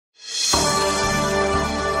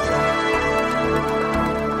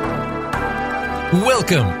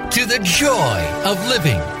Welcome to The Joy of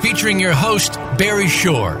Living, featuring your host, Barry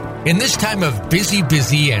Shore. In this time of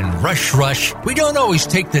busy and rush, we don't always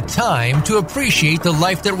take the time to appreciate the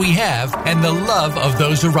life that we have and the love of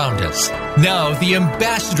those around us. Now, the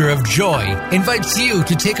ambassador of joy invites you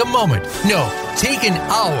to take a moment, take an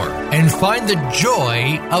hour, and find the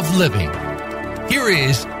joy of living. Here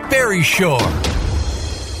is Barry Shore.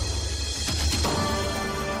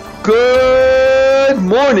 Good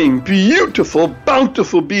morning, beautiful,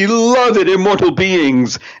 bountiful, beloved, immortal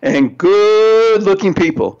beings, and good-looking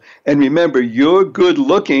people. And remember, you're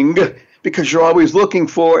good-looking because you're always looking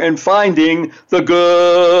for and finding the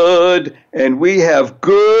good. And we have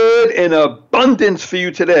good in abundance for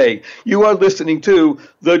you today. You are listening to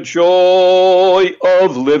The Joy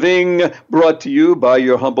of Living, brought to you by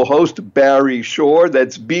your humble host, Barry Shore.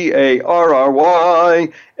 That's BarryShore,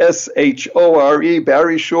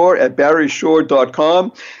 Barry Shore at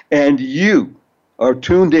barryshore.com. And you are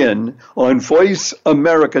tuned in on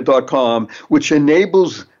voiceamerica.com, which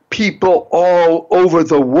enables people all over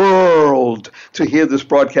the world to hear this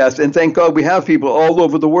broadcast. And thank God we have people all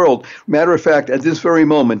over the world. Matter of fact, at this very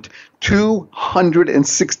moment,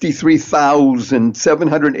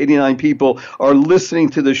 263,789 people are listening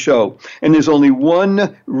to the show. And there's only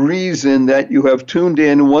one reason that you have tuned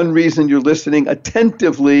in, one reason you're listening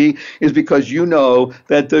attentively is because you know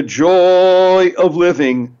that the Joy of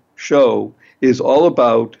Living show is all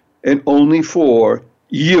about and only for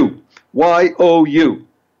you. Y-O-U.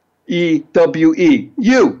 E-W-E,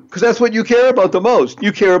 you, because that's what you care about the most.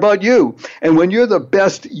 You care about you. And when you're the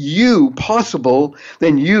best you possible,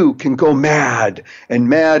 then you can go mad. And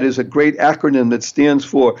MAD is a great acronym that stands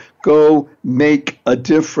for Go Make a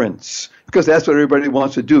Difference, because that's what everybody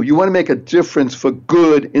wants to do. You want to make a difference for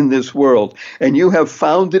good in this world. And you have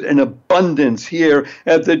found it in abundance here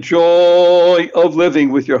at the Joy of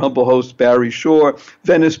Living with your humble host, Barry Shore,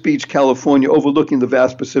 Venice Beach, California, overlooking the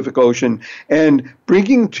vast Pacific Ocean, and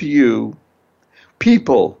bringing to you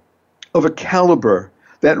people of a caliber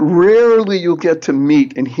that rarely you'll get to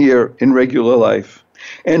meet and hear in regular life.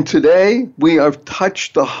 And today, we have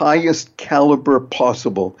touched the highest caliber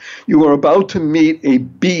possible. You are about to meet a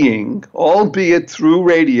being, albeit through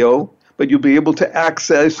radio, but you'll be able to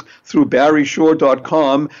access through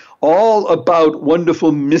barryshore.com, all about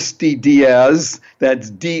wonderful Misty Diaz. That's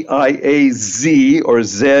D-I-A-Z, or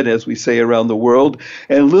Z, as we say around the world.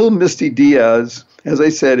 And little Misty Diaz, as I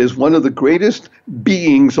said, is one of the greatest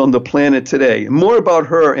beings on the planet today. More about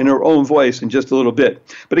her in her own voice in just a little bit.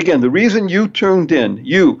 But again, the reason you tuned in,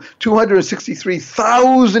 you,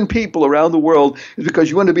 263,000 people around the world, is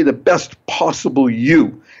because you want to be the best possible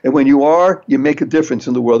you. And when you are, you make a difference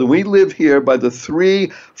in the world. And we live here by the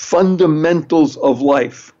three fundamentals of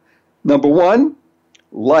life. Number one,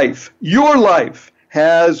 life. Your life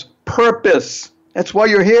has purpose. That's why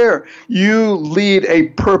you're here. You lead a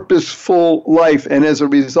purposeful life. And as a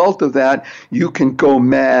result of that, you can go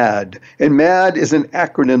mad. And MAD is an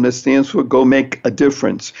acronym that stands for Go Make a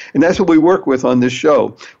Difference. And that's what we work with on this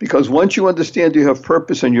show. Because once you understand you have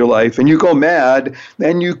purpose in your life and you go mad,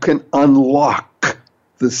 then you can unlock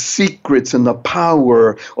the secrets and the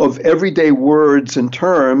power of everyday words and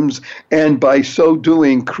terms. And by so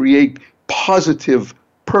doing, create positive,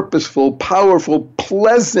 purposeful, powerful,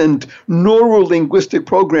 pleasant neuro-linguistic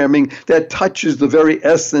programming that touches the very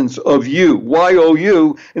essence of you,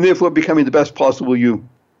 Y-O-U, and therefore becoming the best possible you.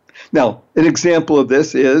 Now, an example of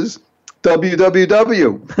this is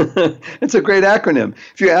WWW. It's a great acronym.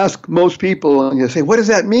 If you ask most people and you say, what does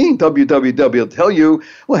that mean, WWW? They'll tell you,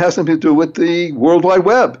 well, it has something to do with the World Wide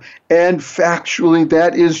Web. And factually,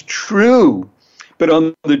 that is true. But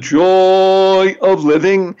on the Joy of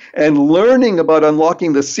Living and learning about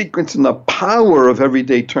unlocking the secrets and the power of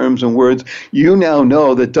everyday terms and words, you now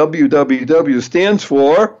know that WWW stands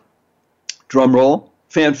for, drum roll,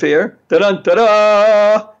 fanfare,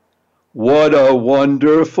 da-dun-da-da, what a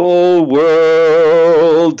wonderful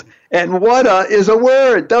world. And whata is a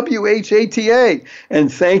word, W-H-A-T-A.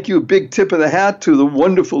 And thank you, big tip of the hat to the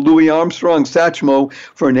wonderful Louis Armstrong Satchmo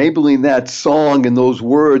for enabling that song and those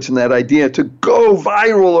words and that idea to go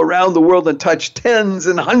viral around the world and touch tens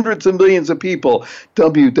and hundreds of millions of people.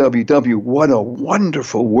 WWW, what a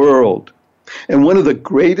wonderful world. And one of the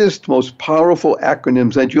greatest, most powerful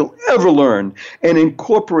acronyms that you'll ever learn and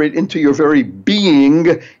incorporate into your very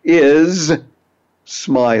being is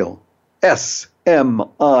SMILE. S-M-I-L-E,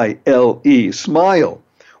 SMILE,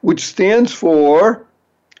 which stands for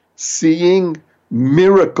Seeing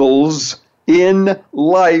Miracles in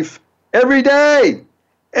Life Every Day.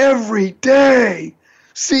 Every day.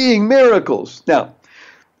 Seeing miracles. Now,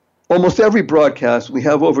 almost every broadcast, we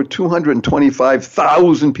have over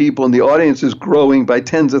 225,000 people, and the audience is growing by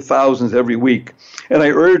tens of thousands every week. And I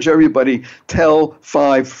urge everybody, tell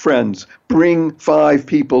 5 friends, bring 5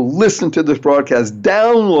 people, listen to this broadcast,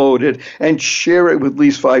 download it, and share it with at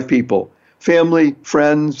least 5 people. Family,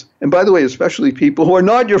 friends, and by the way, especially people who are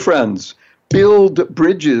not your friends. Build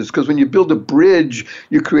bridges, because when you build a bridge,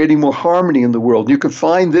 you're creating more harmony in the world. You can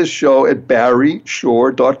find this show at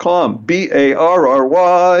barryshore.com,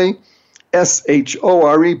 BarryShore,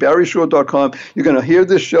 barryshore.com. You're going to hear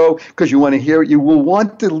this show because you want to hear it. You will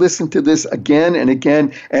want to listen to this again and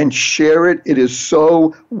again and share it. It is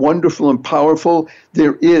so wonderful and powerful.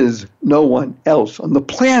 There is no one else on the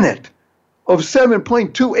planet of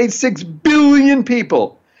 7.286 billion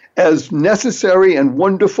people as necessary and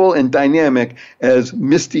wonderful and dynamic as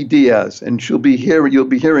Misty Diaz. And you'll be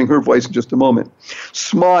hearing her voice in just a moment.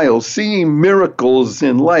 Smile, seeing miracles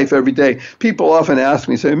in life every day. People often ask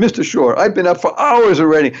me, say, Mr. Shore, I've been up for hours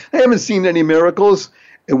already. I haven't seen any miracles.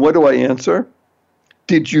 And what do I answer?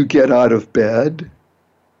 Did you get out of bed?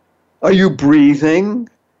 Are you breathing?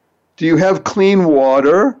 Do you have clean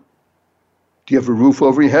water? Do you have a roof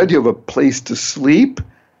over your head? Do you have a place to sleep?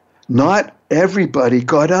 Not everybody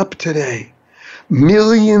got up today.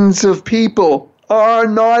 Millions of people are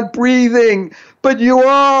not breathing, but you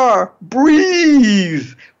are.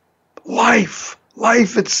 Breathe. Life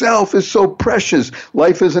itself is so precious.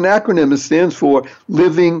 Life is an acronym. It stands for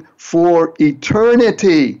Living for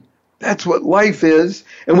Eternity. That's what life is.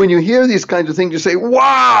 And when you hear these kinds of things, you say,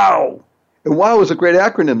 wow. And wow is a great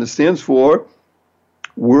acronym. It stands for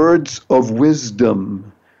Words of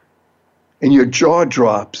Wisdom. And your jaw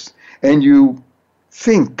drops, and you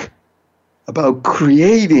think about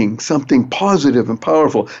creating something positive and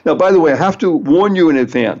powerful. Now, by the way, I have to warn you in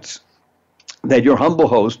advance that your humble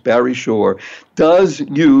host, Barry Shore, does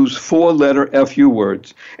use 4-letter FU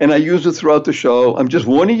words, and I use it throughout the show. I'm just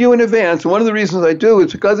warning you in advance. And one of the reasons I do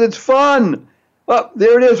is because it's fun. Oh,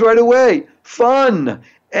 there it is right away. Fun.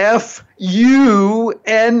 F-U-N-N,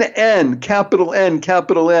 capital N,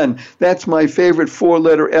 capital N. That's my favorite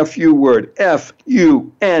 4-letter F-U word,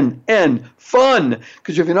 F-U-N-N, fun.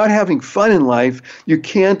 Because if you're not having fun in life, you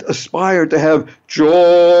can't aspire to have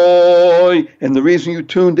joy. And the reason you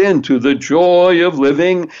tuned in to the joy of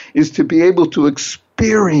living is to be able to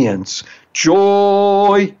experience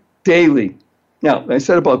joy daily. Now, I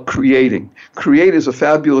said about creating. CREATE is a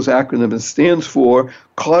fabulous acronym. It stands for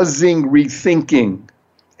causing rethinking.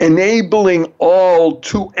 Enabling all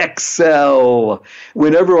to excel.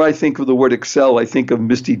 Whenever I think of the word excel, I think of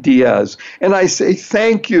Misty Diaz. And I say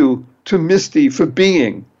thank you to Misty for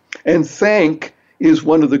being. And thank is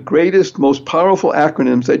one of the greatest, most powerful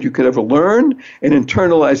acronyms that you could ever learn and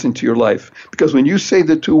internalize into your life. Because when you say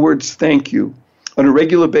the 2 words thank you on a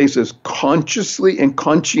regular basis, consciously and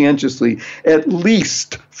conscientiously, at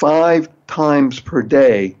least 5 times per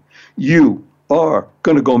day, you are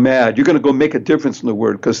going to go mad. You're going to go make a difference in the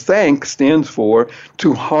word, because thank stands for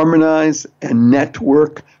to harmonize and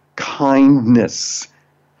network kindness.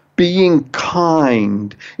 Being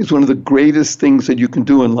kind is one of the greatest things that you can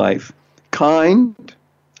do in life. Kind,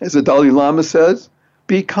 as the Dalai Lama says,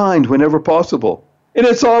 be kind whenever possible. And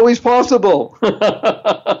it's always possible.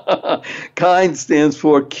 Kind stands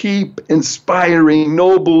for keep inspiring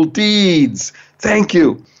noble deeds. Thank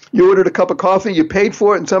you. You ordered a cup of coffee, you paid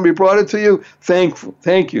for it, and somebody brought it to you.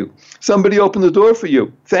 Thank you. Somebody opened the door for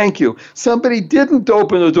you. Thank you. Somebody didn't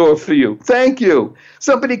open the door for you. Thank you.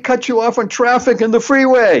 Somebody cut you off on traffic in the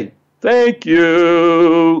freeway. Thank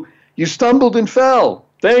you. You stumbled and fell.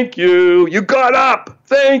 Thank you. You got up.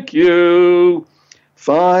 Thank you.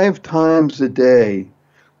 5 times a day,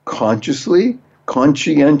 consciously,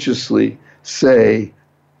 conscientiously say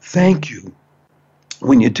thank you.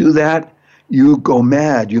 When you do that, you go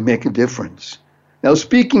mad, you make a difference. Now,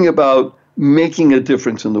 speaking about making a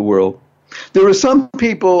difference in the world, there are some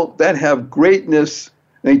people that have greatness,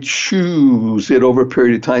 they choose it over a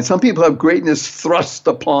period of time. Some people have greatness thrust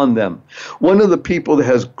upon them. One of the people that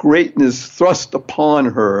has greatness thrust upon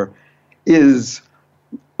her is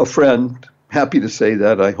a friend. Happy to say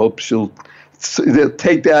that. I hope she'll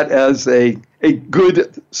take that as a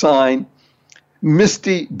good sign.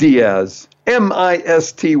 Misty Diaz.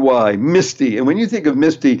 M-I-S-T-Y, Misty. And when you think of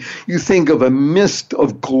Misty, you think of a mist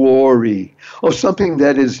of glory, of something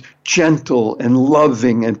that is gentle and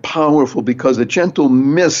loving and powerful, because a gentle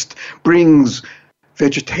mist brings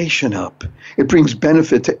vegetation up. It brings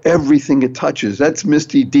benefit to everything it touches. That's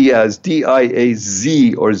Misty Diaz,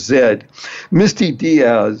 D-I-A-Z or Z. Misty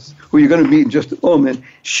Diaz, who you're going to meet in just a moment,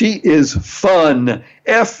 she is fun.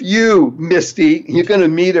 F-U, Misty. You're going to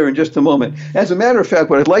meet her in just a moment. As a matter of fact,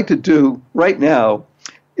 what I'd like to do right now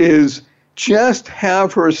is just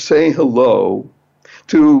have her say hello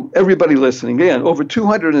to everybody listening. Again, over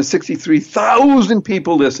 263,000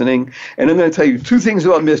 people listening. And I'm going to tell you two things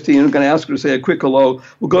about Misty, and I'm going to ask her to say a quick hello.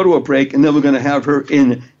 We'll go to a break, and then we're going to have her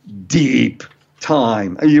in deep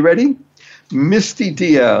time. Are you ready? Misty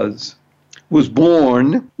Diaz was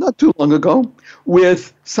born not too long ago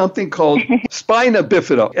with something called Spina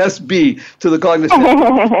Bifida, SB, to the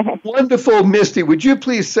cognition. Wonderful, Misty. Would you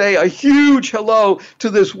please say a huge hello to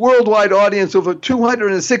this worldwide audience of over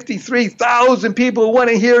 263,000 people who want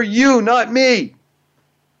to hear you, not me?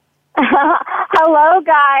 Hello,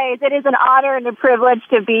 guys. It is an honor and a privilege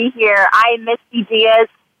to be here. I'm Misty Diaz,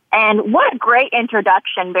 and what a great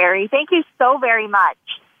introduction, Barry. Thank you so very much.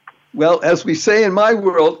 Well, as we say in my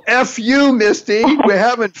world, F you, Misty. We're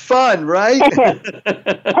having fun, right?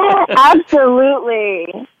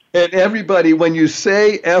 Absolutely. And everybody, when you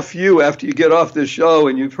say F you after you get off the show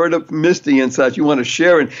and you've heard of Misty and such, you want to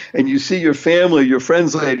share it, and you see your family, your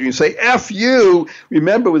friends later, and you say F you,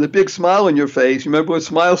 remember with a big smile on your face, remember what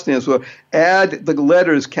SMILE stands for, add the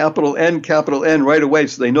letters capital N right away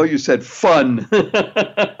so they know you said fun.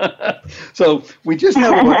 So we just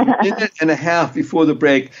have about a minute and a half before the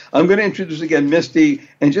break. I'm going to introduce again Misty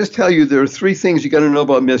and just tell you there are three things you got to know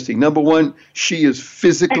about Misty. Number one, she is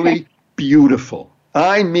physically beautiful.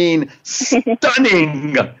 I mean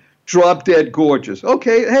stunning, drop-dead gorgeous.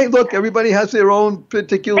 Okay, hey, look, everybody has their own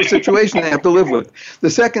particular situation they have to live with. The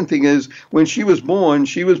second thing is when she was born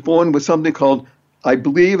with something called, I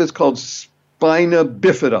believe it's called Spina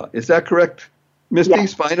Bifida. Is that correct, Misty?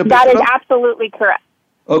 Yes, Spina Bifida? that is absolutely correct.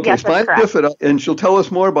 Okay, yes, Spina Bifida, and she'll tell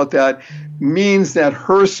us more about that, means that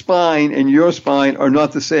her spine and your spine are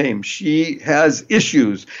not the same. She has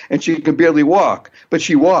issues, and she can barely walk, but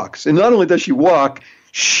she walks. And not only does she walk,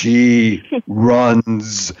 she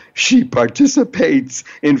runs. She participates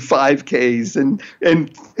in 5Ks, and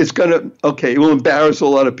it's going to, it will embarrass a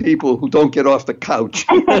lot of people who don't get off the couch.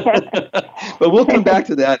 But we'll come back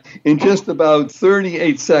to that in just about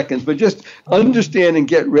 38 seconds. But just understand and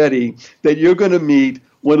get ready that you're going to meet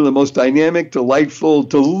one of the most dynamic, delightful,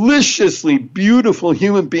 deliciously beautiful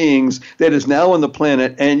human beings that is now on the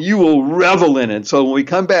planet, and you will revel in it. So when we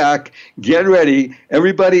come back, get ready.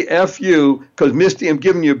 Everybody F you, because Misty, I'm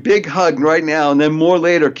giving you a big hug right now, and then more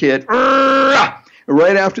later, kid. Right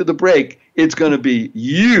after the break, it's going to be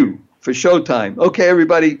you for showtime. Okay,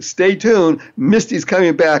 everybody, stay tuned. Misty's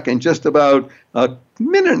coming back in just about a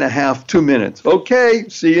minute and a half, 2 minutes. Okay,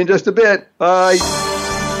 see you in just a bit. Bye.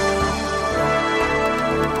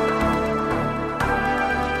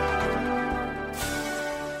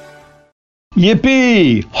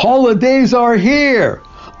 Yippee! Holidays are here!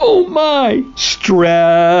 Oh my!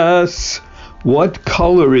 Stress! What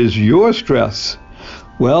color is your stress?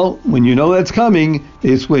 Well, when you know that's coming,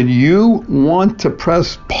 it's when you want to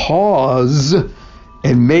press pause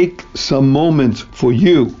and make some moments for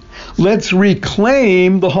you. Let's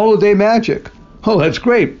reclaim the holiday magic. Oh, that's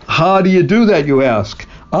great. How do you do that, you ask?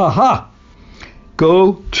 Aha!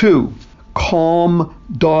 Go to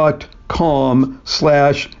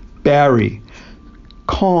calm.com/Barry.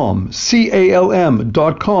 Calm,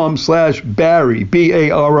 CALM.com/Barry,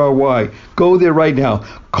 BARRY. Go there right now.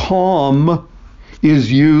 Calm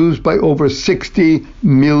is used by over 60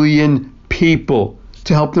 million people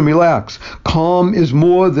to help them relax. Calm is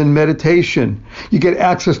more than meditation. You get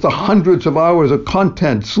access to hundreds of hours of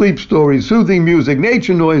content, sleep stories, soothing music,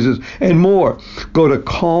 nature noises, and more. Go to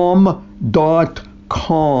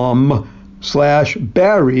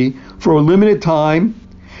calm.com/Barry for a limited time,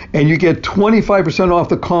 and you get 25% off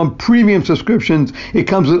the Calm premium subscriptions. It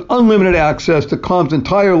comes with unlimited access to Calm's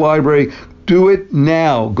entire library. Do it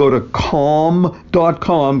now. Go to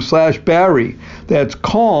calm.com/Barry. That's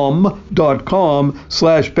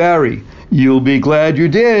calm.com/Barry. You'll be glad you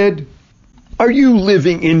did. Are you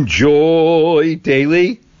living in joy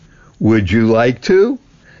daily? Would you like to?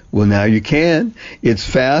 Well, now you can. It's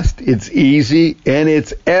fast, it's easy, and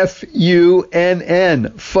it's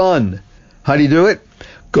FUNN, fun. How do you do it?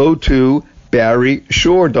 Go to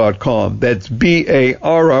BarryShore.com. That's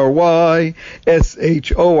BarryShore,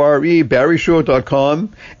 BarryShore.com,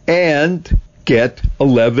 and get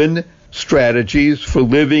 11 strategies for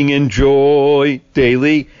living in joy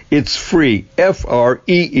daily. It's free,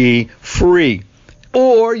 FREE, free.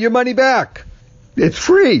 Or your money back. It's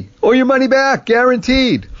free, or your money back,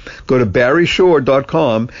 guaranteed. Go to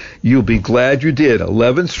BarryShore.com. You'll be glad you did.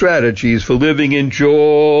 11 strategies for living in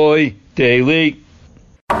joy daily.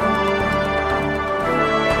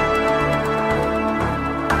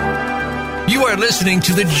 You are listening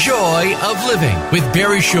to The Joy of Living with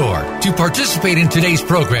Barry Shore. To participate in today's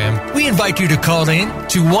program, we invite you to call in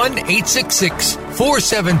to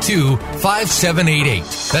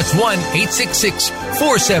 1-866-472-5788. That's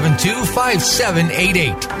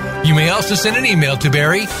 1-866-472-5788. You may also send an email to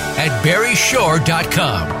Barry at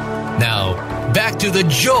barryshore.com. Now, back to The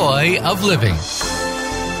Joy of Living.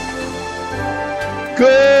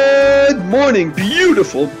 Good morning,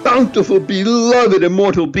 beautiful, bountiful, beloved,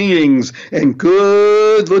 immortal beings, and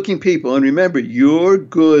good-looking people. And remember, you're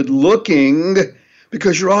good-looking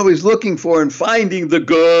because you're always looking for and finding the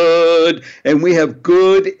good, and we have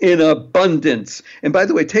good in abundance. And by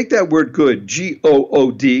the way, take that word good,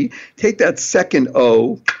 G-O-O-D, take that second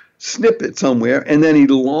O, snip it somewhere, and then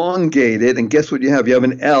elongate it, and guess what you have? You have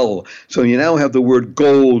an L. So you now have the word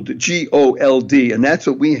gold, G-O-L-D, and that's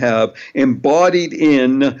what we have embodied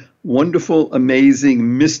in wonderful,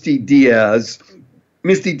 amazing Misty Diaz.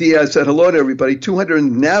 Misty Diaz said hello to everybody.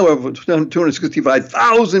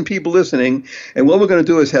 265,000 people listening. And what we're going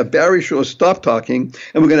to do is have Barry Shore stop talking,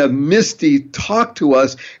 and we're going to have Misty talk to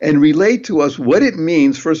us and relate to us what it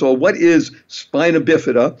means. First of all, what is Spina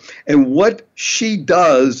Bifida and what she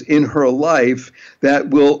does in her life that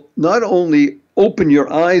will not only open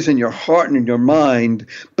your eyes and your heart and your mind,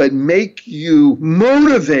 but make you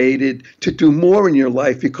motivated to do more in your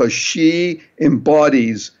life because she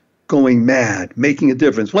embodies going mad, making a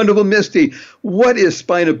difference. Wonderful Misty, what is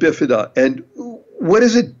Spina Bifida and what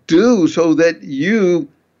does it do so that you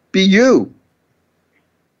be you?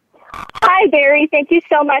 Hi, Barry. Thank you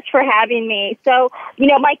so much for having me. So,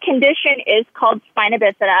 my condition is called Spina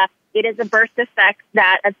Bifida. It is a birth defect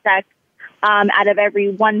that affects out of every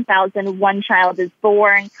 1,000, one child is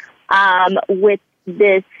born with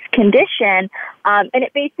this condition. And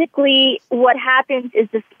it basically, what happens is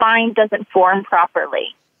the spine doesn't form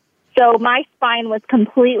properly. So my spine was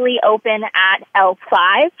completely open at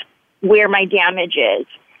L5, where my damage is.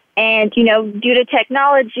 And, due to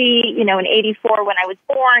technology, in 84 when I was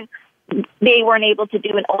born, they weren't able to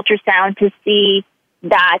do an ultrasound to see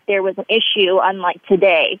that there was an issue, unlike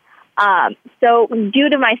today. So due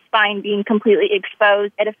to my spine being completely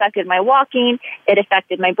exposed, it affected my walking, it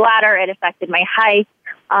affected my bladder, it affected my height,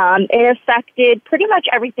 it affected pretty much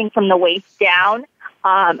everything from the waist down.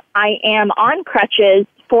 I am on crutches,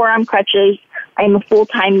 forearm crutches. I'm a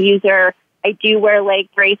full-time user. I do wear leg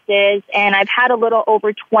braces, and I've had a little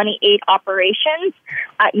over 28 operations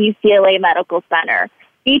at UCLA Medical Center.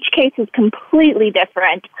 Each case is completely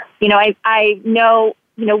different. I know,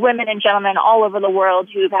 women and gentlemen all over the world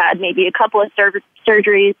who've had maybe a couple of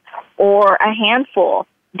surgeries or a handful,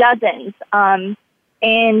 dozens. And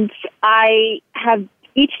I have,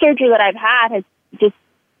 each surgery that I've had has just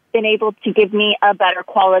been able to give me a better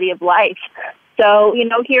quality of life. So,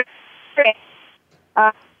 here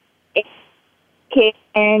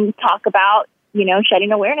and talk about,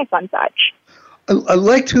 shedding awareness on such. I'd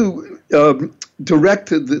like to direct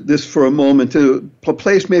this for a moment to a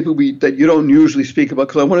place maybe that you don't usually speak about,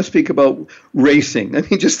 because I want to speak about racing. I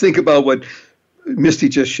mean, just think about what Misty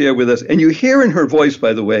just shared with us. And you hear in her voice,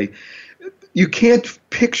 by the way, you can't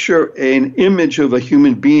picture an image of a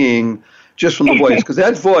human being just from the voice, because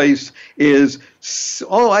that voice is,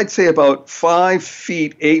 I'd say about 5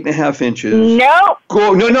 feet, 8.5 inches. No.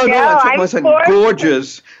 No,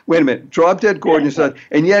 gorgeous. Wait a minute, drop dead gorgeous.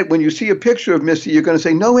 And yet, when you see a picture of Misty, you're going to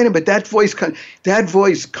say, no, wait a minute, that voice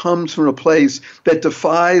comes from a place that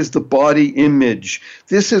defies the body image.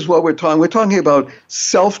 This is what we're talking. We're talking about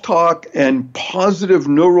self-talk and positive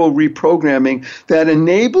neural reprogramming that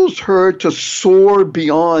enables her to soar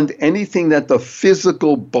beyond anything that the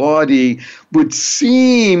physical body would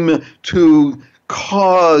seem to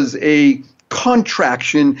cause a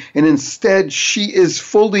contraction, and instead she is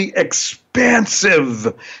fully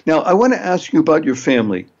expansive. Now, I want to ask you about your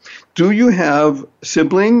family. Do you have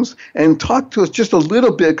siblings? And talk to us just a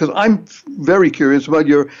little bit, because I'm very curious about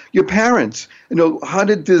your parents. How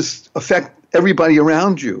did this affect everybody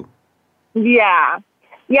around you? Yeah.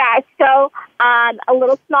 So a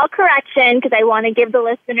little small correction, because I want to give the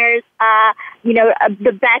listeners,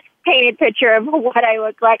 the best painted picture of what I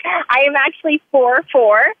look like. I am actually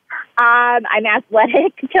 4'4". I'm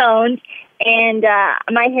athletic, toned, and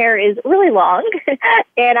my hair is really long,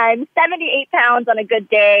 and I'm 78 pounds on a good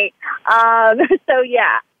day. So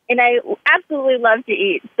yeah, and I absolutely love to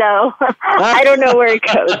eat. So I don't know where it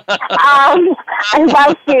goes. I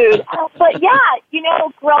love food, but yeah,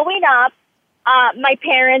 growing up, my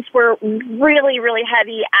parents were really, really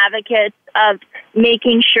heavy advocates of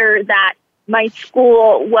making sure that my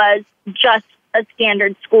school was just a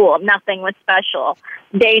standard school. Nothing was special.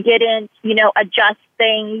 They didn't, adjust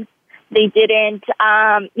things They didn't,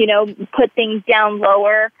 put things down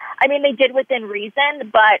lower. I mean, they did within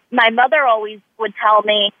reason, but my mother always would tell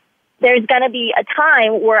me, there's going to be a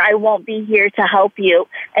time where I won't be here to help you,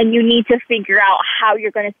 and you need to figure out how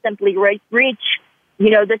you're going to simply reach,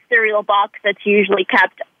 the cereal box that's usually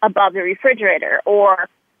kept above the refrigerator, or,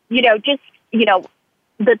 the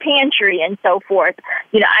pantry and so forth.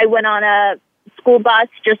 I went on a school bus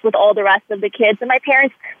just with all the rest of the kids, and my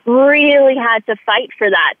parents really had to fight for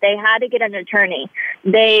that. They had to get an attorney.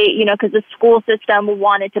 They, because the school system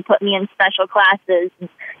wanted to put me in special classes,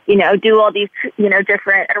 do all these,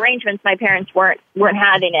 different arrangements. My parents weren't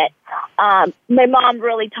having it. My mom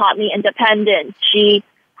really taught me independence. She,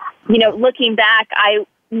 looking back, I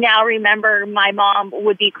now remember my mom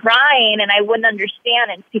would be crying and I wouldn't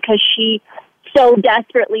understand it because she so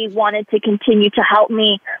desperately wanted to continue to help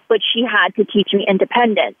me, but she had to teach me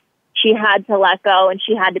independence. She had to let go and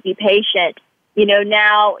she had to be patient.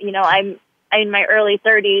 Now, I'm in my early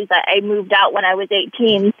 30s. I moved out when I was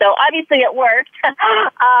 18. So obviously it worked,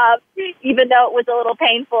 even though it was a little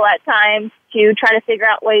painful at times to try to figure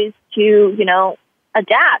out ways to,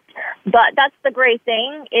 adapt. But that's the great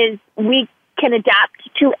thing is we can adapt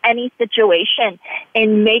to any situation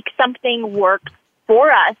and make something work for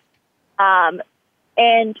us.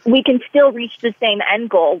 And we can still reach the same end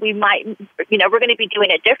goal. We might, we're going to be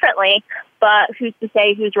doing it differently, but who's to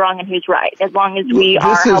say who's wrong and who's right? As long as we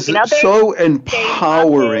are helping others. This is so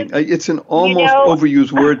empowering. It's an almost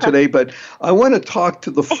overused word today, but I want to talk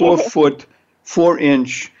to the 4 foot, 4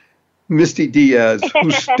 inch Misty Diaz,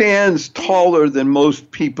 who stands taller than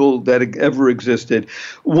most people that ever existed.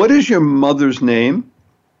 What is your mother's name?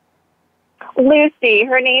 Lucy.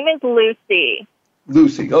 Her name is Lucy.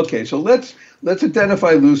 Lucy. Okay, so let's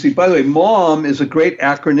identify Lucy. By the way, MOM is a great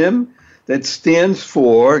acronym that stands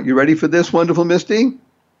for, you ready for this, wonderful Misty?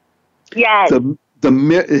 Yes.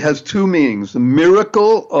 It has 2 meanings. The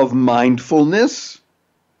miracle of mindfulness,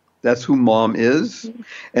 that's who MOM is,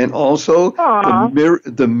 and also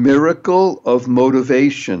the miracle of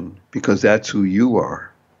motivation, because that's who you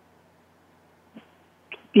are.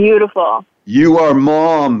 Beautiful. You are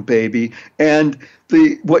MOM, baby. And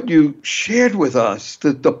what you shared with us,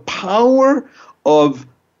 the power of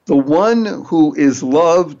the one who is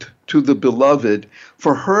loved to the beloved,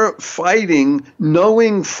 for her fighting,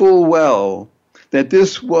 knowing full well that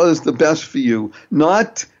this was the best for you,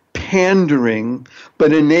 not pandering,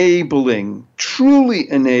 but enabling, truly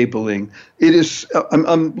enabling. It is,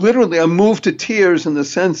 I'm moved to tears in the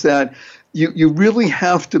sense that you really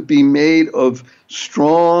have to be made of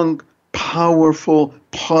strong, powerful,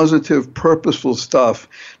 positive, purposeful stuff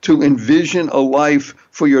to envision a life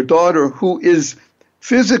for your daughter who is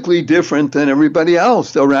physically different than everybody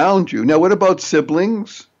else around you. Now, what about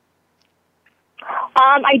siblings?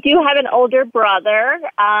 I do have an older brother.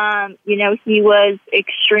 He was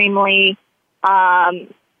extremely,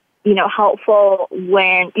 helpful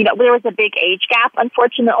when, there was a big age gap,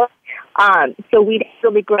 unfortunately. So we didn't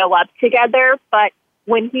really grow up together, but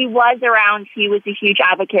when he was around, he was a huge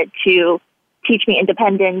advocate to teach me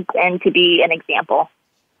independence and to be an example.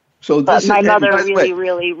 So my mother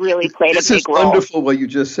really played a big role. This is wonderful what you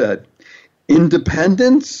just said.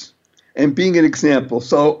 Independence and being an example.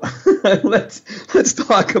 So let's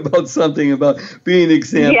talk about something about being an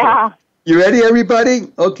example. Yeah. You ready,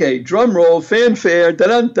 everybody? Okay, drum roll, fanfare,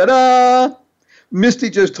 da-da, da-da. Misty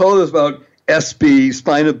just told us about SB,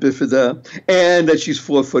 Spina Bifida, and that she's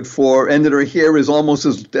 4'4", and that her hair is almost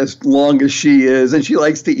as long as she is, and she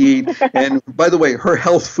likes to eat. And by the way, her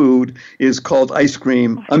health food is called ice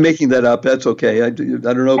cream. I'm making that up. That's okay. I don't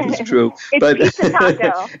know if it's true. It's pizza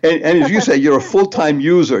taco. and as you say, you're a full-time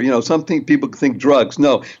user. Some people think drugs.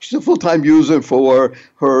 No, she's a full-time user for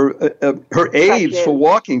her aids for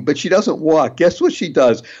walking, but she doesn't walk. Guess what she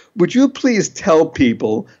does? Would you please tell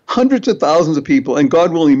people, hundreds of thousands of people, and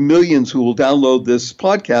God willing, millions who will download this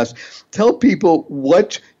podcast, tell people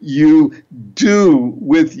what you do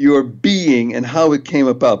with your being and how it came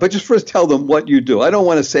about. But just first tell them what you do. I don't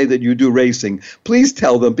want to say that you do racing. Please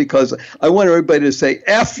tell them, because I want everybody to say,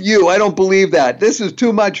 F you, I don't believe that. This is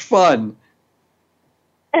too much fun.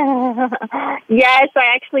 Yes,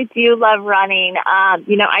 I actually do love running.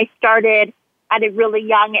 I started at a really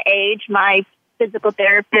young age. My physical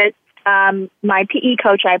therapist, my PE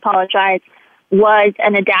coach, was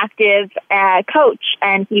an adaptive coach,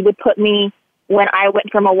 and he would put me, when I went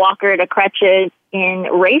from a walker to crutches, in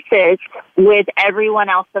races with everyone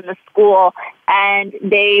else in the school, and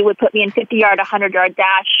they would put me in 50-yard, 100-yard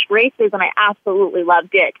dash races, and I absolutely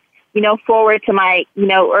loved it. Forward to my,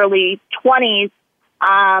 early 20s,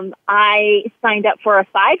 I signed up for a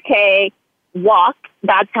 5K walk.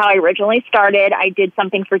 That's how I originally started. I did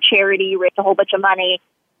something for charity, raised a whole bunch of money,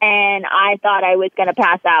 and I thought I was going to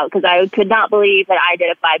pass out because I could not believe that I did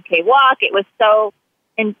a 5K walk. It was so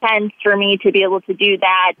intense for me to be able to do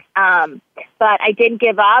that. But I didn't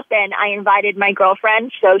give up, and I invited my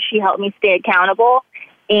girlfriend, so she helped me stay accountable.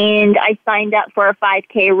 And I signed up for a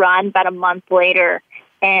 5K run about a month later,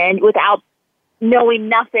 and without knowing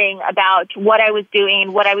nothing about what I was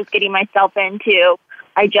doing, what I was getting myself into,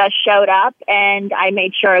 I just showed up, and I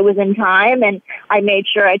made sure I was in time, and I made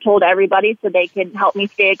sure I told everybody so they could help me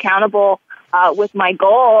stay accountable with my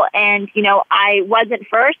goal. And, you know, I wasn't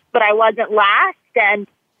first, but I wasn't last, and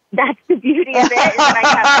that's the beauty of it. And I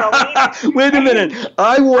kept going. Wait a minute.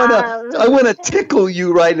 I wanna tickle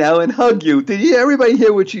you right now and hug you. Did everybody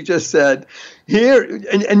hear what you just said? Here,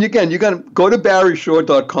 and again, you're going to go to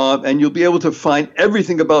barryshore.com, and you'll be able to find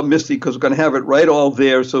everything about Misty, because we're going to have it right all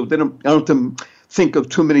there, so I don't have to think of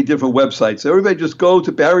too many different websites. Everybody just go to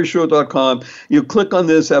barryshore.com. You click on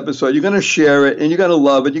this episode. You're going to share it, and you're going to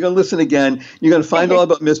love it. You're going to listen again. You're going to find all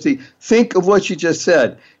about Misty. Think of what she just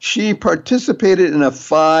said. She participated in a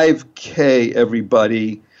 5K,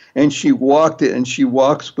 everybody, and she walked it, and she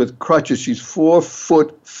walks with crutches. She's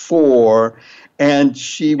 4'4", and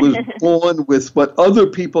she was born with what other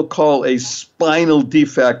people call a spinal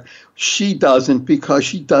defect. She doesn't, because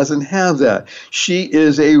she doesn't have that. She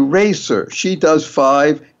is a racer. She does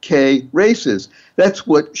 5K races. That's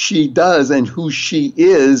what she does and who she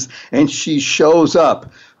is, and she shows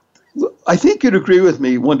up. I think you'd agree with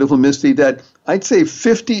me, wonderful Misty, that I'd say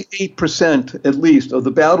 58% at least of the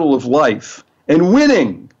battle of life and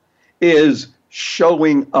winning is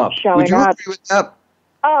showing up. Would you agree with that?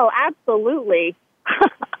 Oh, absolutely.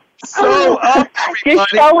 Show up, everybody. Just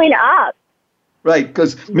showing up. Right,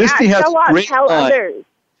 because Misty has a great tell line. Others.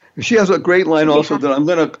 She has a great line also that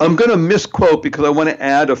I'm gonna misquote because I want to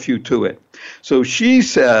add a few to it. So she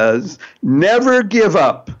says, "Never give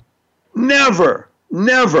up, never,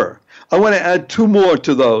 never." I want to add two more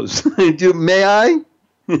to those. May I?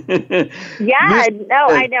 Yeah, no,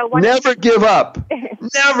 I know. Never give up.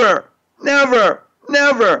 Never, never,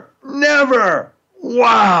 never, never.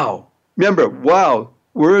 Wow. Remember, wow,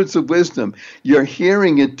 words of wisdom. You're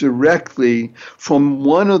hearing it directly from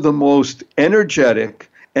one of the most energetic,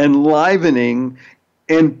 enlivening,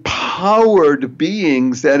 empowered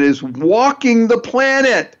beings that is walking the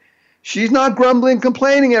planet. She's not grumbling,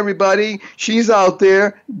 complaining, everybody. She's out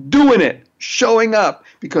there doing it, showing up,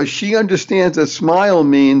 because she understands that smile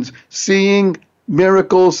means seeing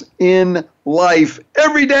miracles in life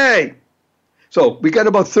every day. So we got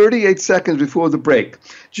about 38 seconds before the break.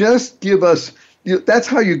 Just give us, that's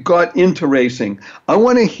how you got into racing. I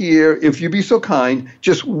want to hear, if you'd be so kind,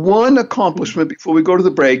 just one accomplishment before we go to the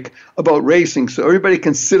break about racing, so everybody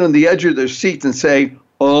can sit on the edge of their seats and say,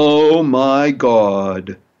 oh my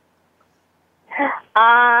God.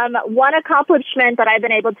 One accomplishment that I've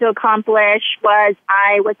been able to accomplish was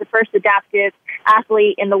I was the first adaptive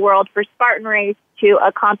athlete in the world for Spartan Race to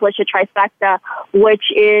accomplish a trifecta,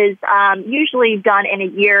 which is usually done in a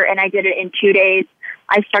year, and I did it in 2 days.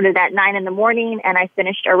 I started at 9 in the morning, and I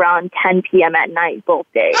finished around 10 p.m. at night both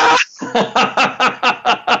days.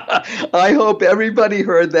 I hope everybody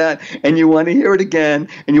heard that, and you want to hear it again,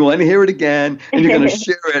 and you want to hear it again, and you're going to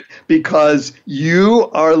share it, because you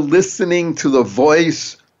are listening to the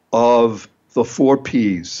voice of the 4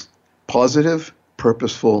 Ps: positive,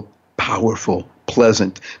 purposeful, powerful,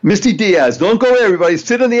 pleasant. Misty Diaz, don't go away, everybody.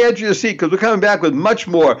 Sit on the edge of your seat, because we're coming back with much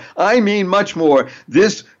more. I mean much more.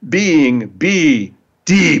 This being be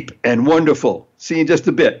deep and wonderful. See you in just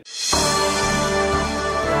a bit.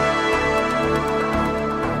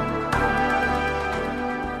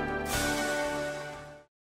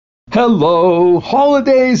 Hello,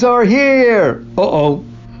 holidays are here. Uh-oh,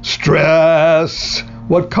 stress.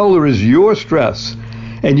 What color is your stress?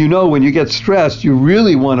 And you know, when you get stressed, you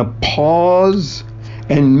really want to pause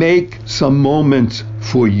and make some moments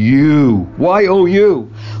for you.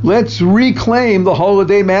 Y-O-U. Let's reclaim the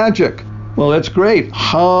holiday magic. Well, that's great.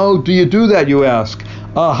 How do you do that, you ask?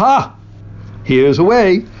 Aha! Here's a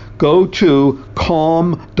way. Go to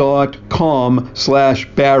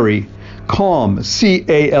calm.com/Barry. Calm,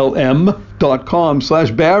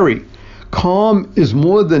 CALM.com/Barry. Calm is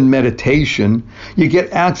more than meditation. You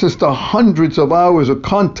get access to hundreds of hours of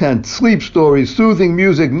content, sleep stories, soothing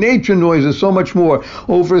music, nature noises, so much more.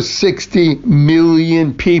 Over 60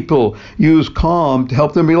 million people use Calm to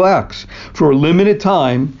help them relax. For a limited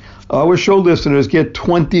time, our show listeners get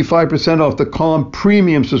 25% off the Calm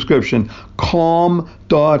premium subscription,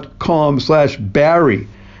 calm.com/Barry.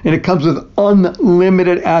 And it comes with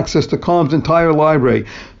unlimited access to Calm's entire library.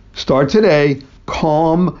 Start today.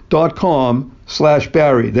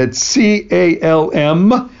 calm.com/Barry. That's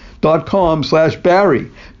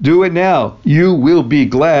CALM.com/Barry. Do it now. You will be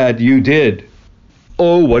glad you did.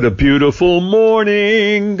 Oh, what a beautiful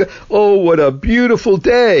morning. Oh, what a beautiful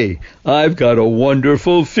day. I've got a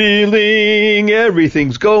wonderful feeling.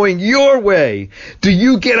 Everything's going your way. Do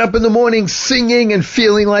you get up in the morning singing and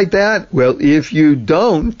feeling like that? Well, if you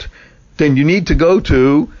don't, then you need to go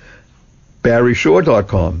to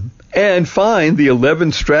barryshore.com and find the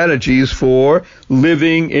 11 strategies for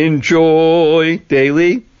living in joy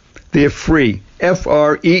daily. They're free,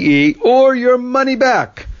 FREE, or your money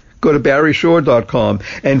back. Go to barryshore.com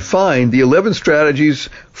and find the 11 strategies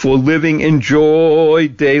for living in joy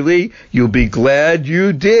daily. You'll be glad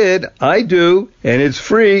you did. I do. And it's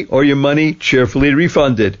free or your money cheerfully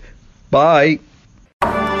refunded. Bye.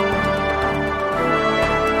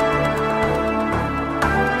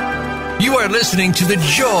 You are listening to The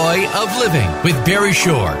Joy of Living with Barry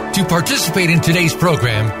Shore. To participate in today's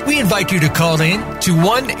program, we invite you to call in to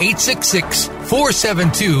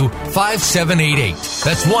 1-866-472-5788.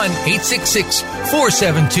 That's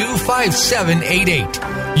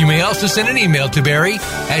 1-866-472-5788. You may also send an email to Barry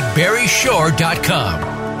at barryshore.com.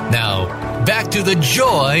 Now, back to The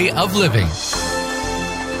Joy of Living.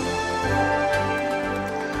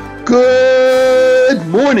 Good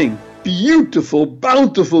morning, beautiful,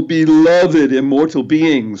 bountiful, beloved, immortal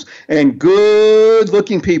beings, and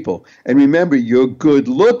good-looking people. And remember, you're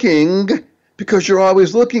good-looking because you're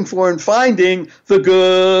always looking for and finding the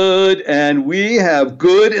good. And we have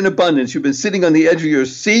good in abundance. You've been sitting on the edge of your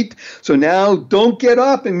seat, so now don't get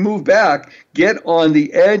up and move back. Get on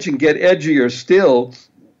the edge and get edgier still,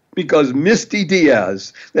 because Misty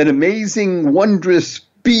Diaz, that amazing, wondrous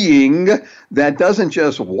being that doesn't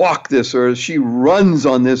just walk this earth, she runs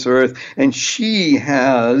on this earth, and she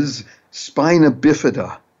has Spina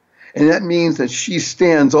Bifida. And that means that she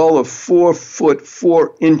stands all of 4 foot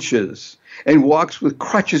 4 inches and walks with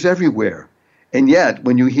crutches everywhere. And yet,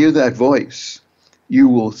 when you hear that voice, you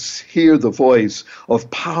will hear the voice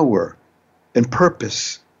of power and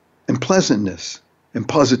purpose and pleasantness and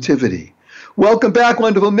positivity. Welcome back,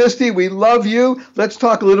 wonderful Misty. We love you. Let's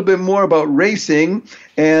talk a little bit more about racing.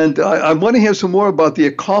 And I want to hear some more about the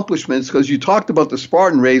accomplishments, because you talked about the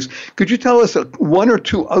Spartan race. Could you tell us one or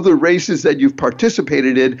two other races that you've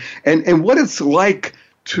participated in, and what it's like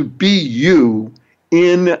to be you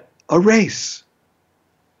in a race?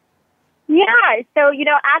 Yeah. So,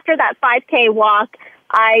 after that 5K walk,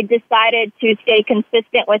 I decided to stay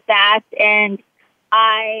consistent with that. And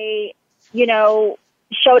I,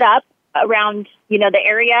 showed up around, the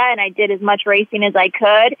area, and I did as much racing as I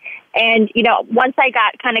could. And, once I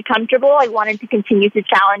got kind of comfortable, I wanted to continue to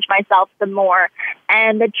challenge myself some more.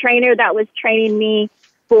 And the trainer that was training me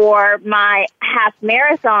for my half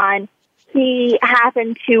marathon, he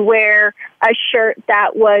happened to wear a shirt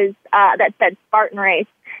that was, that said Spartan Race.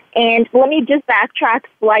 And let me just backtrack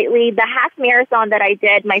slightly. The half marathon that I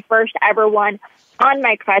did, my first ever one on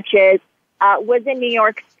my crutches, was in New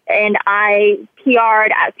York, and I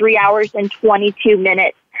PR'd at 3 hours and 22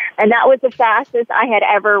 minutes. And that was the fastest I had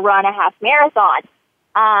ever run a half marathon.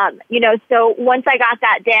 So once I got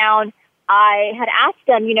that down, I had asked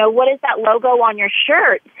him, what is that logo on your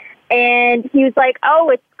shirt? And he was like, oh,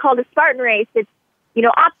 it's called a Spartan Race. It's,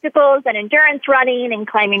 obstacles and endurance running and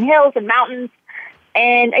climbing hills and mountains.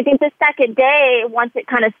 And I think the second day, once it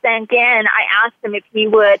kind of sank in, I asked him if he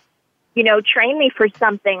would, train me for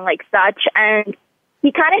something like such. And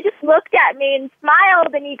he kind of just looked at me and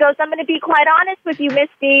smiled, and he goes, I'm going to be quite honest with you,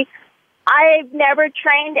 Misty. I've never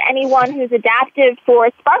trained anyone who's adaptive for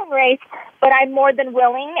a Spartan race, but I'm more than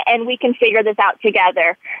willing, and we can figure this out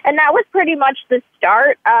together. And that was pretty much the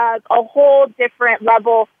start of a whole different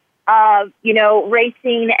level of,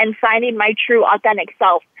 racing and finding my true authentic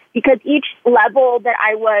self. Because each level that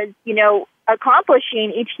I was,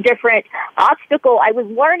 accomplishing, each different obstacle, I was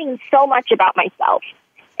learning so much about myself.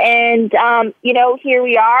 And, here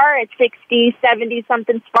we are at 60,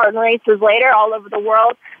 70-something Spartan races later all over the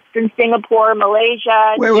world, from Singapore,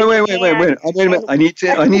 Malaysia. Wait a minute. I need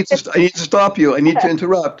to stop you. I need to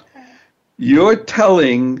interrupt. You're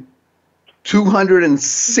telling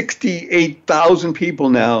 268,000 people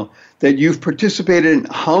now that you've participated in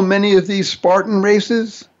how many of these Spartan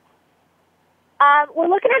races? We're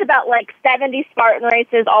looking at about 70 Spartan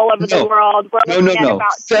races all over the world. We're looking at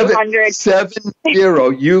about 200. 70.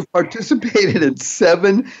 You've participated in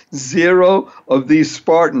 70 of these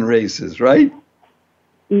Spartan races, right?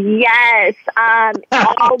 Yes.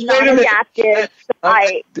 All non-adaptive.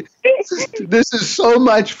 This is so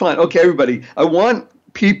much fun. Okay, everybody, I want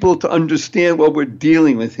people to understand what we're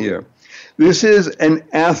dealing with here. This is an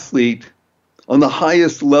athlete on the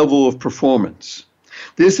highest level of performance.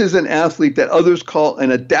 This is an athlete that others call an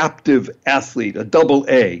adaptive athlete, a double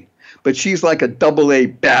A. But she's like a double A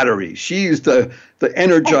battery. She's the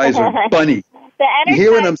Energizer bunny. The Energizer. You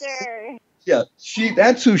hear what I'm saying? Yeah,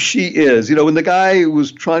 that's who she is. You know, when the guy who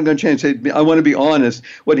was trying to change said, I want to be honest,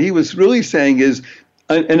 what he was really saying is,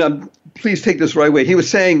 and please take this the right way, he was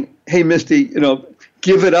saying, hey, Misty, you know,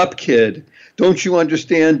 give it up, kid. Don't you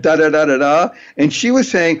understand, da-da-da-da-da? And she was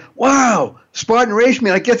saying, wow, Spartan Race,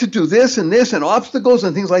 man, I get to do this and obstacles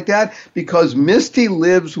and things like that, because Misty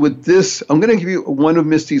lives with this. I'm going to give you one of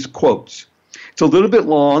Misty's quotes. It's a little bit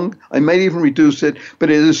long. I might even reduce it, but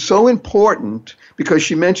it is so important because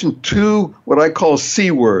she mentioned two what I call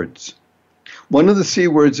C words. One of the C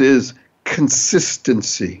words is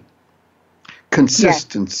consistency.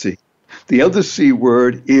 Consistency. Yes. The other C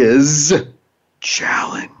word is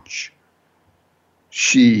challenge.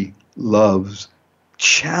 She loves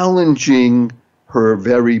challenging her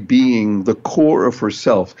very being, the core of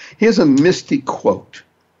herself. Here's a Misty quote.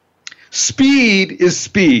 Speed is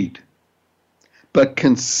speed, but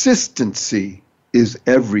consistency is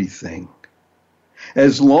everything.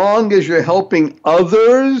 As long as you're helping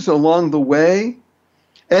others along the way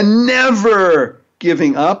and never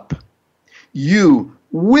giving up, you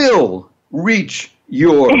will reach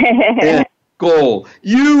your end goal.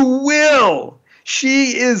 You will.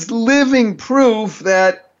 She is living proof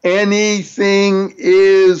that anything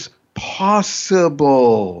is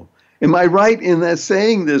possible. Am I right in that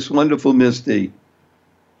saying this, wonderful Misty?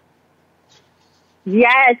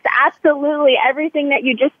 Yes, absolutely. Everything that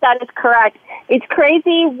you just said is correct. It's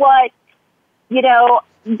crazy what, you know,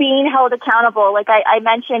 being held accountable. Like I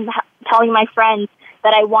mentioned telling my friends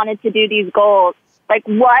that I wanted to do these goals. Like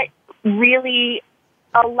what really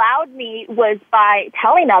allowed me was by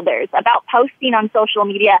telling others, about posting on social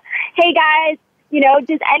media. Hey guys, you know,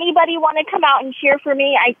 does anybody want to come out and cheer for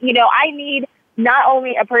me? I need not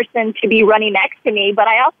only a person to be running next to me, but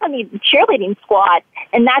I also need the cheerleading squad.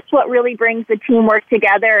 And that's what really brings the teamwork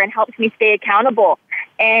together and helps me stay accountable.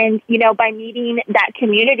 And, you know, by meeting that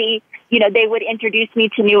community, you know, they would introduce me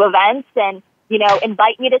to new events and, you know,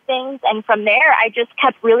 invite me to things. And from there, I just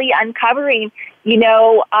kept really uncovering, you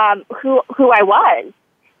know, who I was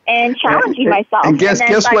and challenging myself. And guess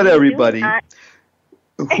what, everybody?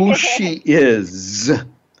 Who she is.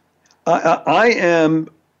 I am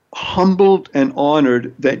humbled and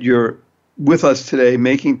honored that you're with us today,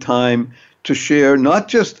 making time to share not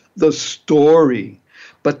just the story,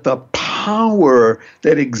 but the power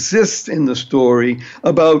that exists in the story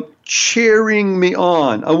about cheering me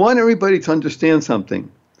on. I want everybody to understand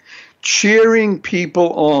something. Cheering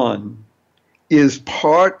people on is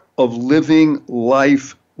part of living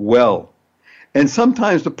life well. And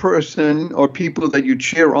sometimes the person or people that you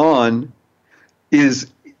cheer on is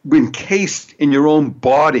encased in your own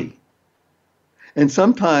body. And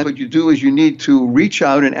sometimes what you do is you need to reach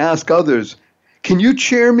out and ask others, can you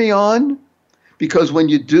cheer me on? Because when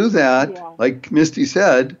you do that, like Misty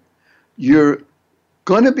said, you're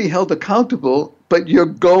going to be held accountable, but you're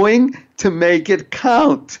going to make it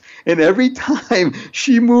count. And every time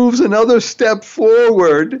she moves another step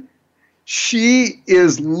forward, she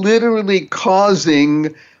is literally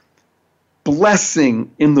causing blessing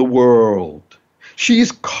in the world.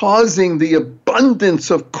 She's causing the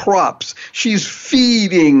abundance of crops. She's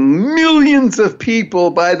feeding millions of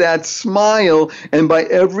people by that smile and by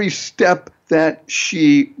every step that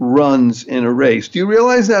she runs in a race. Do you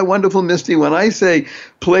realize that, wonderful Misty? When I say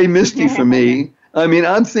play Misty for me, I mean,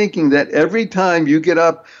 I'm thinking that every time you get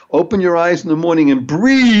up, open your eyes in the morning and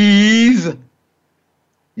breathe,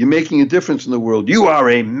 you're making a difference in the world. You are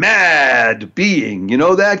a mad being. You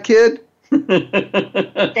know that, kid?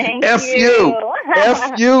 Thank F you.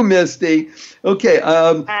 F you, Misty. Okay,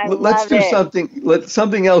 let's do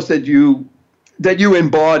something else that you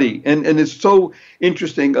embody. And it's so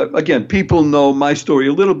interesting. Again, people know my story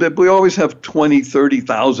a little bit, but we always have 20,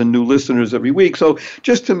 30,000 new listeners every week. So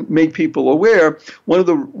just to make people aware, one of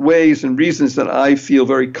the ways and reasons that I feel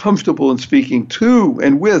very comfortable in speaking to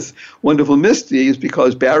and with wonderful Misty is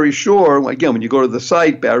because Barry Shore, again, when you go to the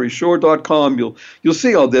site, barryshore.com, you'll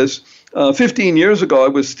see all this. 15 years ago, I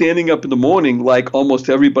was standing up in the morning like almost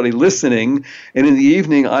everybody listening, and in the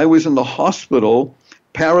evening, I was in the hospital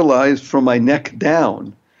paralyzed from my neck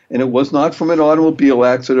down. And it was not from an automobile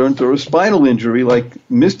accident or a spinal injury like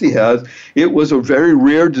Misty has. It was a very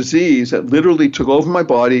rare disease that literally took over my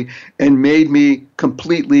body and made me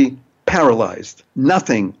completely paralyzed.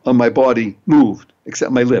 Nothing on my body moved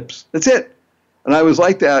except my lips. That's it. And I was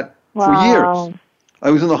like that for years. I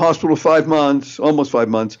was in the hospital 5 months, almost 5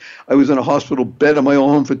 months. I was in a hospital bed in my own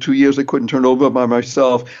home for 2 years. I couldn't turn over by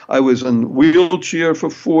myself. I was in wheelchair for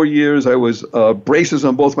 4 years. I was braces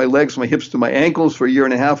on both my legs, my hips to my ankles for a year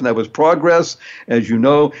and a half, and that was progress, as you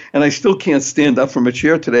know. And I still can't stand up from a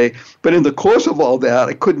chair today. But in the course of all that,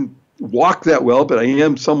 I couldn't walk that well, but I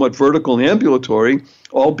am somewhat vertical and ambulatory,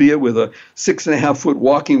 albeit with a 6.5-foot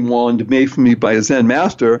walking wand made for me by a Zen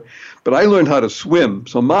master. But I learned how to swim.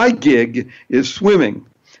 So my gig is swimming.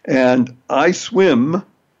 And I swim.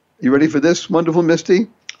 You ready for this, wonderful Misty?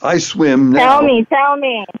 I swim now. Tell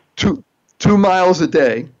me. 2 miles a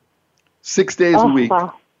day, 6 days a week.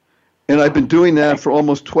 Wow. And I've been doing that for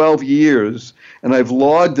almost 12 years. And I've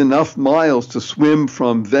logged enough miles to swim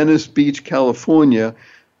from Venice Beach, California,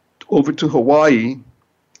 over to Hawaii,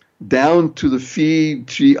 down to the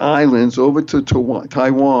Fiji Islands, over to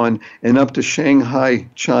Taiwan, and up to Shanghai,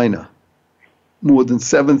 China. More than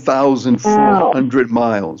 7,400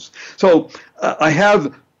 miles. So I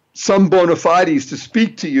have some bona fides to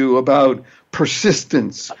speak to you about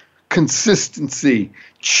persistence, consistency,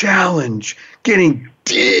 challenge, getting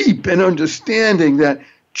deep and understanding that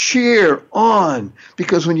cheer on.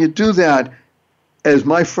 Because when you do that, as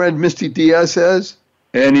my friend Misty Diaz says,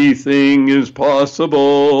 anything is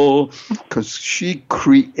possible, because she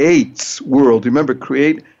creates world. Remember,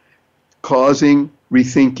 create, causing,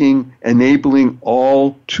 rethinking, enabling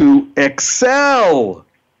all to excel.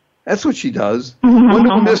 That's what she does.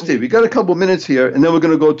 Wonderful, Misty. We got a couple minutes here, and then we're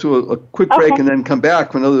going to go to a quick break and then come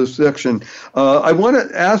back for another section. I want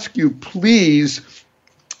to ask you, please,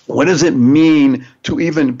 what does it mean to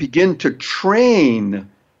even begin to train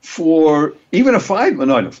for even a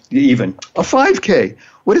 5K?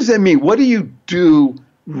 What does that mean? What do you do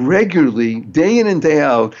regularly, day in and day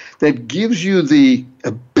out, that gives you the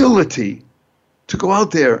ability to go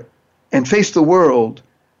out there and face the world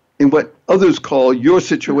in what others call your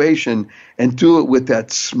situation and do it with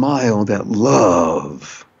that smile, that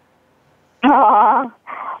love?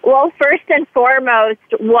 Well, first and foremost,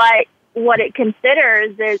 what it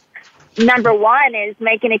considers is, number one, is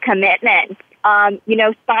making a commitment.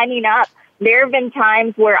 Signing up. There have been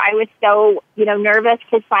times where I was so, nervous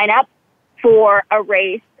to sign up for a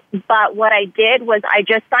race. But what I did was I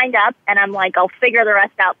just signed up, and I'm like, I'll figure the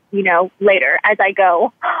rest out, later as I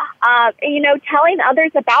go. Telling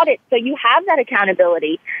others about it so you have that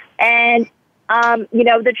accountability. And,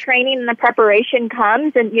 the training and the preparation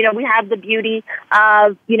comes, and, we have the beauty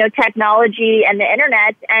of, technology and the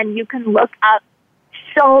internet, and you can look up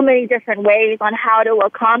so many different ways on how to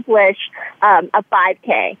accomplish a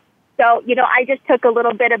 5K. So, I just took a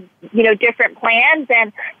little bit of, different plans,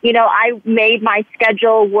 and, I made my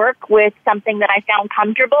schedule work with something that I found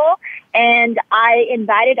comfortable, and I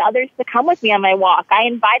invited others to come with me on my walk. I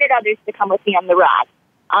invited others to come with me on the run.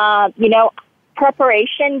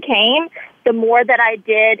 Preparation came. The more that I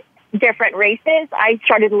did different races, I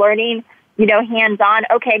started learning, hands-on.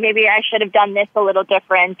 Okay, maybe I should have done this a little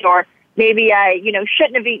different, or maybe I,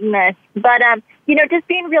 shouldn't have eaten this. But, just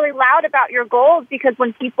being really loud about your goals, because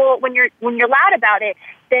when you're loud about it,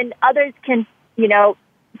 then others can,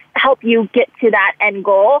 help you get to that end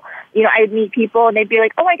goal. I'd meet people and they'd be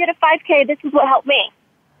like, oh, I did a 5K. This is what helped me.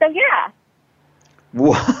 So, yeah.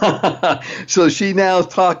 So she now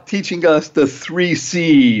teaching us the 3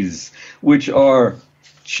 C's, which are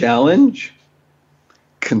challenge,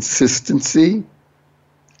 consistency,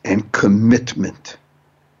 and commitment.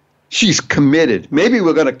 She's committed. Maybe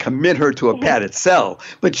we're going to commit her to a padded cell,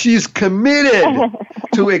 but she's committed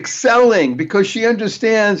to excelling, because she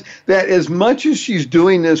understands that as much as she's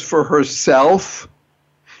doing this for herself,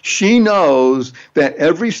 she knows that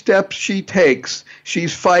every step she takes,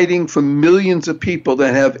 she's fighting for millions of people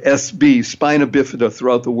that have SB, Spina Bifida,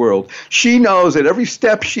 throughout the world. She knows that every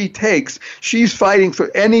step she takes, she's fighting for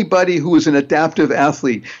anybody who is an adaptive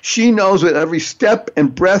athlete. She knows that every step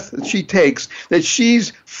and breath that she takes, that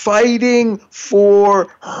she's fighting for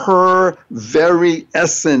her very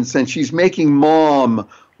essence. And she's making Mom,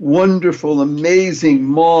 wonderful, amazing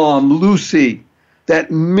Mom, Lucy,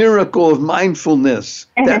 that miracle of mindfulness,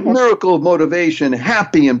 that miracle of motivation,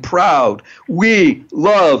 happy and proud. We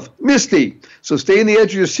love Misty. So stay in the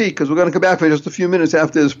edge of your seat, because we're going to come back for just a few minutes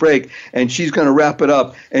after this break, and she's going to wrap it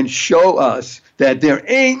up and show us that there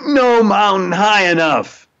ain't no mountain high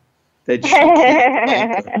enough that she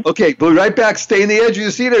can't climb. Okay, we'll be right back. Stay in the edge of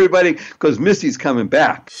your seat, everybody, because Misty's coming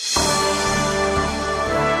back.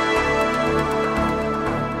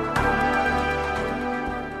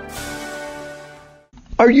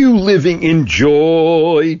 Are you living in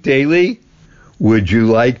joy daily? Would you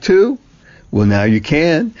like to? Well, now you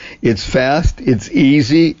can. It's fast, it's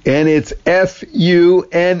easy, and it's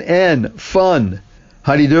FUNN, fun.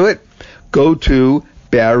 How do you do it? Go to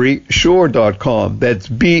BarryShore.com. That's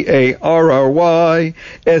BarryShore,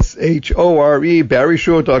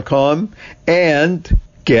 BarryShore.com, and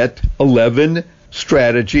get 11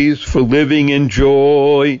 strategies for living in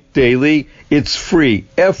joy daily. It's free.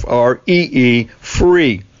 Free.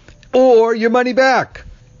 Free. Or your money back.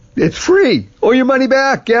 It's free. Or your money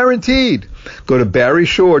back. Guaranteed. Go to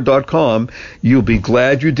BarryShore.com. You'll be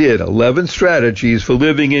glad you did. 11 strategies for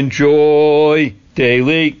living in joy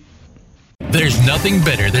daily. There's nothing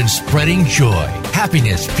better than spreading joy,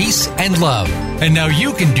 happiness, peace, and love. And now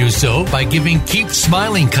you can do so by giving Keep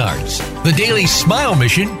Smiling cards. The Daily Smile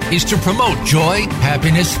mission is to promote joy,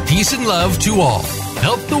 happiness, peace, and love to all.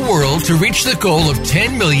 Help the world to reach the goal of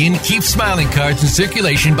 10 million Keep Smiling cards in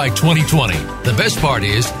circulation by 2020. The best part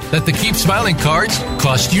is that the Keep Smiling cards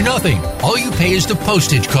cost you nothing. All you pay is the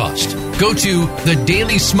postage cost. Go to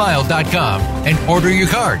thedailysmile.com and order your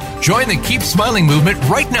card. Join the Keep Smiling movement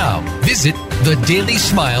right now. Visit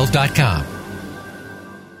thedailysmile.com.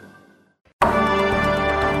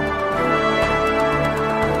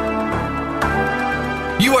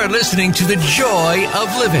 You are listening to The Joy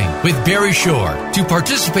of Living with Barry Shore. To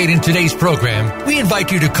participate in today's program, we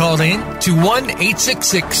invite you to call in to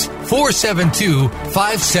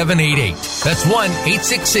 1-866-472-5788. That's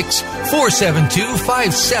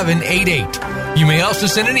 1-866-472-5788. You may also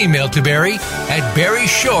send an email to Barry at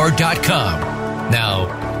barryshore.com. Now,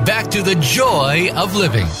 back to The Joy of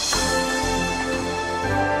Living.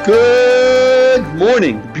 Good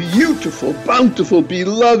morning, beautiful, bountiful,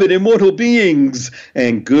 beloved, immortal beings,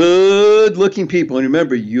 and good-looking people. And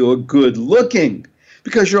remember, you're good-looking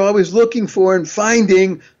because you're always looking for and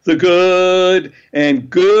finding the good, and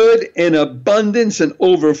good in abundance and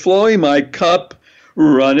overflowing. My cup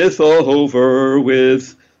runneth over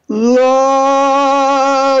with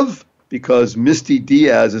love. Because Misty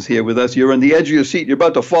Diaz is here with us. You're on the edge of your seat. You're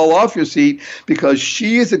about to fall off your seat because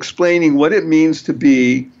she is explaining what it means to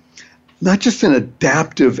be not just an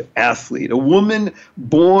adaptive athlete, a woman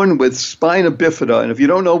born with spina bifida. And if you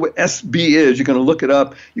don't know what SB is, you're going to look it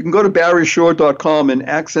up. You can go to barryshore.com and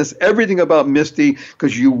access everything about Misty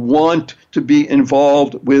because you want to be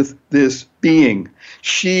involved with this being.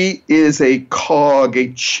 She is a cog,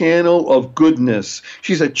 a channel of goodness.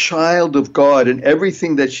 She's a child of God, and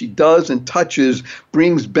everything that she does and touches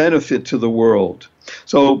brings benefit to the world.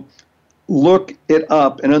 So look it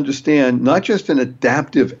up and understand, not just an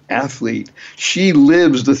adaptive athlete. She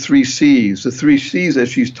lives the 3 C's. The 3 C's, as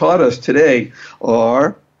she's taught us today,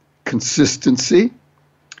 are consistency,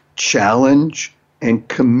 challenge, and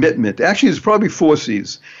commitment. Actually, there's probably 4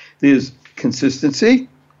 C's. There's consistency,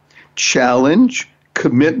 challenge,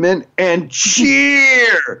 commitment, and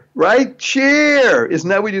cheer, right? Cheer. Isn't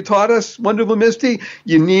that what you taught us, wonderful Misty?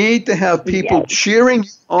 You need to have people cheering you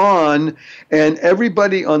on, and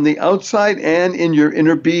everybody on the outside and in your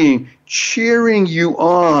inner being cheering you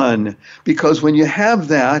on, because when you have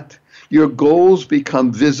that, your goals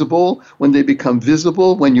become visible. When they become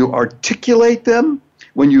visible, when you articulate them,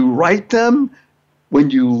 when you write them, when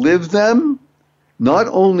you live them, not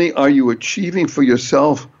only are you achieving for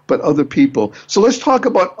yourself, but other people. So let's talk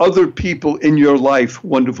about other people in your life,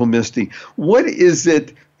 wonderful Misty. What is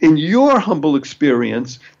it in your humble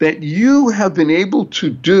experience that you have been able to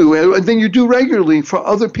do, and then you do regularly for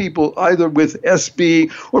other people, either with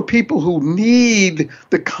SB or people who need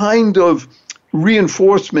the kind of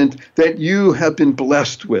reinforcement that you have been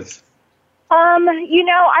blessed with?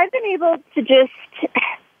 I've been able to just,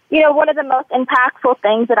 one of the most impactful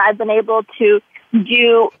things that I've been able to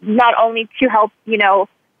do, not only to help,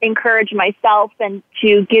 encourage myself and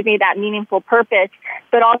to give me that meaningful purpose,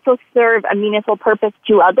 but also serve a meaningful purpose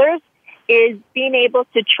to others, is being able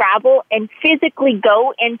to travel and physically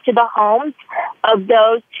go into the homes of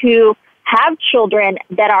those who have children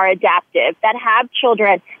that are adaptive, that have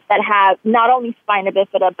children that have not only spina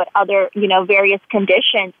bifida, but other, various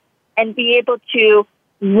conditions, and be able to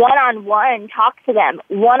one-on-one talk to them,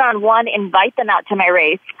 one-on-one invite them out to my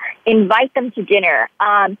race, invite them to dinner,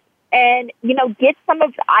 and,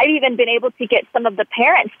 I've even been able to get some of the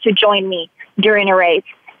parents to join me during a race.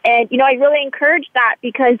 And, I really encourage that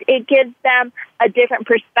because it gives them a different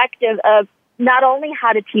perspective of not only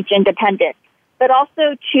how to teach independence, but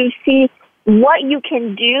also to see what you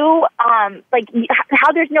can do,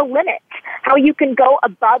 how there's no limits, how you can go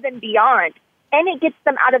above and beyond. And it gets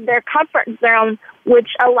them out of their comfort zone,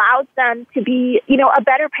 which allows them to be, a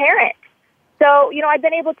better parent. So, I've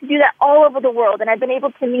been able to do that all over the world, and I've been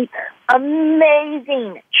able to meet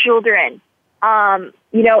amazing children,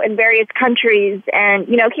 in various countries and,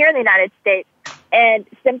 here in the United States, and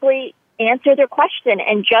simply answer their question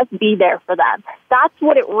and just be there for them. That's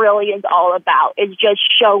what it really is all about, is just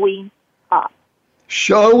showing up.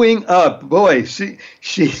 Showing up. Boy, she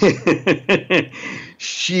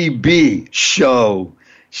show.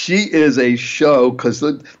 She is a show, because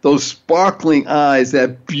those sparkling eyes,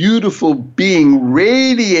 that beautiful being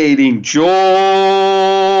radiating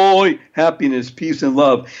joy, happiness, peace, and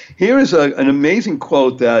love. Here is an amazing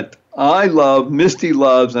quote that I love, Misty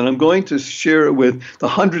loves, and I'm going to share it with the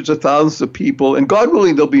hundreds of thousands of people. And God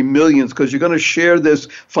willing, there'll be millions, because you're going to share this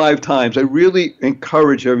 5 times. I really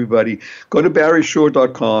encourage everybody. Go to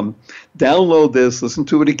barryshore.com, download this, listen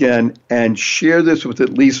to it again, and share this with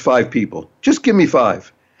at least 5 people. Just give me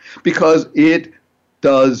 5. Because it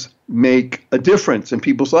does make a difference in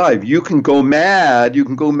people's lives. You can go mad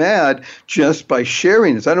just by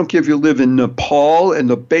sharing this. I don't care if you live in Nepal, in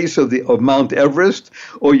the base of Mount Everest,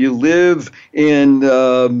 or you live in,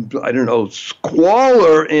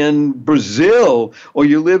 squalor in Brazil, or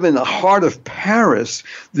you live in the heart of Paris.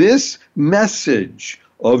 This message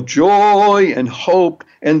of joy and hope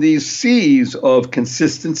and these C's of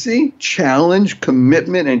consistency, challenge,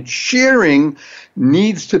 commitment, and sharing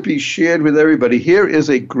needs to be shared with everybody. Here is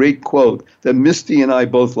a great quote that Misty and I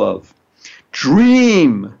both love.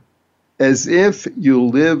 Dream as if you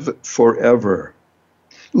live forever.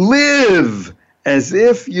 Live as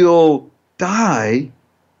if you'll die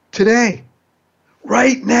today,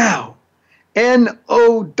 right now.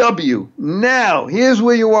 N-O-W, now. Here's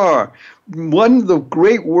where you are. One of the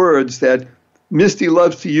great words that Misty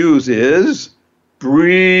loves to use is breathe.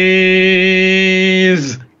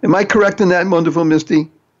 Am I correct in that, wonderful Misty?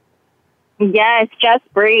 Yes, just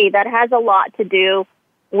breathe. That has a lot to do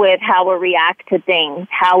with how we react to things,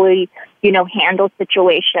 how we, handle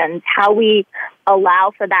situations, how we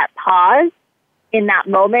allow for that pause in that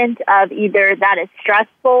moment of either that is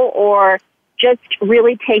stressful or just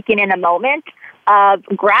really taking in a moment of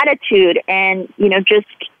gratitude and,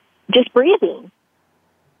 just breathing.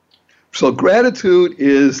 So gratitude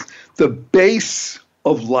is the base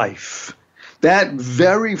of life. That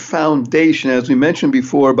very foundation, as we mentioned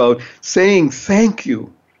before, about saying thank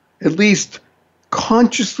you, at least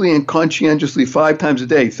consciously and conscientiously 5 times a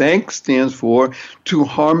day. Thanks stands for to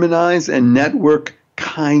harmonize and network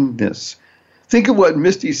kindness. Think of what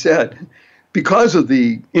Misty said. Because of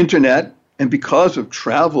the internet and because of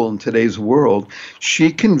travel in today's world,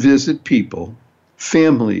 she can visit people,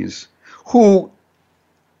 families, who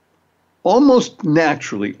almost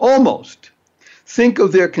naturally, think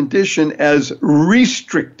of their condition as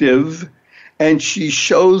restrictive, and she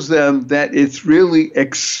shows them that it's really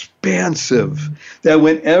expansive, that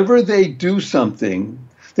whenever they do something,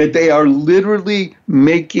 that they are literally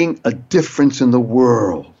making a difference in the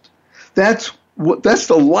world. That's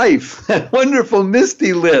the life that wonderful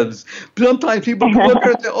Misty lives. Sometimes people look at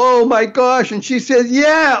her and say, oh my gosh, and she says,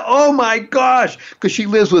 yeah, oh my gosh, because she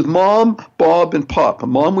lives with Mom, Bob, and Pop.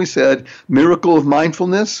 And Mom, we said, miracle of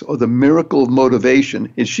mindfulness or the miracle of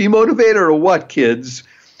motivation. Is she motivated or what, kids?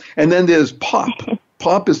 And then there's Pop.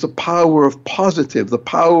 Pop is the power of positive, the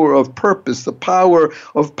power of purpose, the power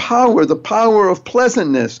of power, the power of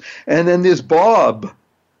pleasantness. And then there's Bob.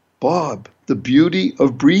 Bob, the beauty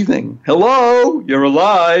of breathing. Hello, you're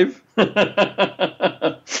alive.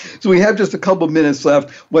 So we have just a couple of minutes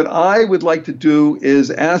left. What I would like to do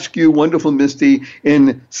is ask you, wonderful Misty,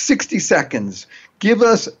 in 60 seconds, give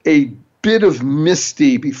us a bit of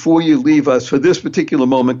Misty before you leave us for this particular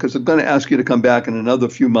moment, because I'm going to ask you to come back in another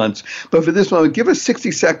few months. But for this moment, give us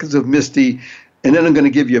 60 seconds of Misty, and then I'm going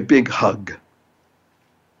to give you a big hug.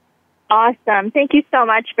 Awesome. Thank you so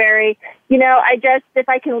much, Barry. If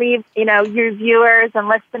I can leave, your viewers and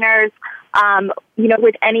listeners,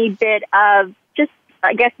 with any bit of just,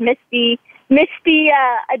 I guess, Misty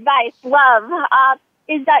advice, love,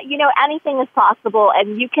 is that, anything is possible,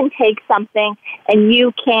 and you can take something and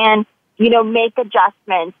you can, make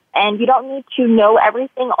adjustments, and you don't need to know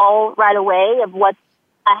everything all right away of what's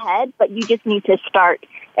ahead, but you just need to start.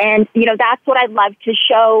 And, that's what I'd love to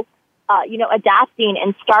show, adapting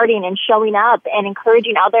and starting and showing up and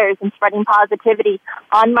encouraging others and spreading positivity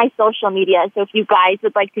on my social media. So if you guys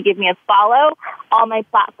would like to give me a follow, all my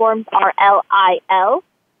platforms are LILMISTY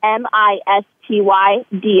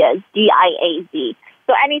Diaz, DIAZ.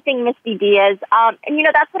 So anything Misty Diaz. And,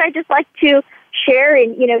 that's what I just like to share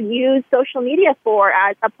and, use social media for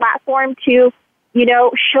as a platform to,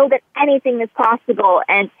 show that anything is possible.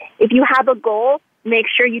 And if you have a goal, make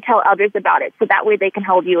sure you tell others about it so that way they can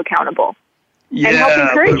hold you accountable. Yeah, and help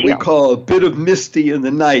encourage what we call a bit of Misty in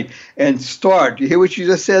the night. And START. You hear what you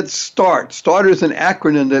just said? START. START is an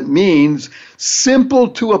acronym that means simple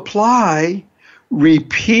to apply,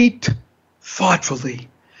 repeat thoughtfully.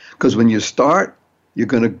 Because when you start, you're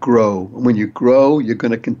going to grow. And when you grow, you're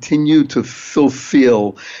going to continue to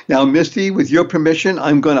fulfill. Now, Misty, with your permission,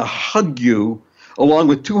 I'm going to hug you along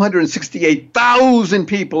with 268,000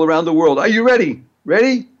 people around the world. Are you ready?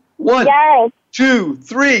 Ready? 1, Yes. 2,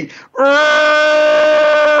 3.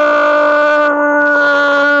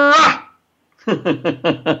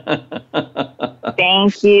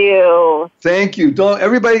 Thank you. Thank you. Don't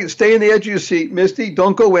everybody stay in the edge of your seat. Misty,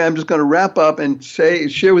 don't go away. I'm just going to wrap up and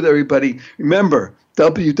share with everybody. Remember,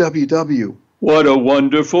 www. What a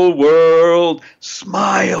wonderful world.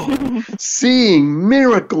 Smile. Seeing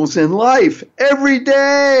miracles in life every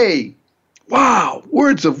day. Wow.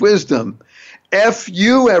 Words of wisdom.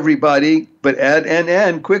 F-U, everybody, but add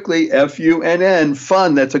N-N quickly. F-U-N-N,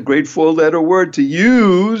 fun. That's a great 4-letter word to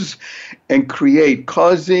use and create,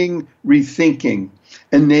 causing rethinking,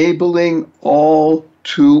 enabling all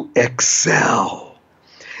to excel.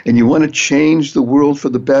 And you want to change the world for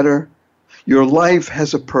the better? Your life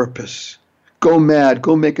has a purpose. Go mad,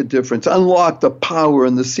 go make a difference. Unlock the power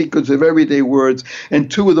and the secrets of everyday words. And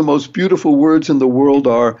 2 of the most beautiful words in the world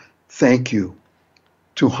are thank you.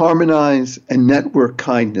 To harmonize and network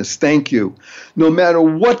kindness. Thank you. No matter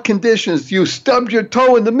what conditions, you stubbed your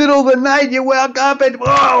toe in the middle of the night, you woke up and,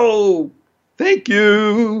 whoa, thank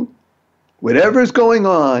you. Whatever's going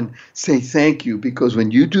on, say thank you, because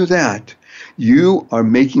when you do that, you are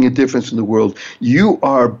making a difference in the world. You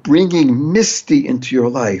are bringing Misty into your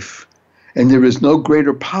life, and there is no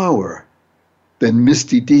greater power than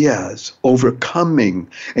Misty Diaz overcoming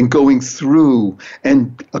and going through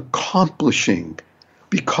and accomplishing.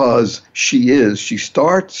 Because she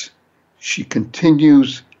starts, she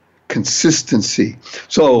continues, consistency.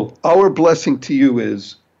 So our blessing to you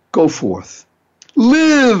is go forth.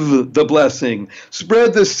 Live the blessing.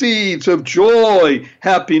 Spread the seeds of joy,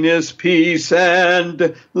 happiness, peace,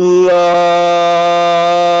 and love.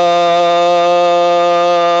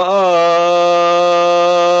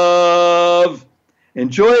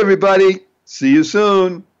 Enjoy, everybody. See you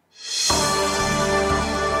soon.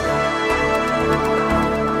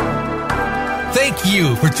 Thank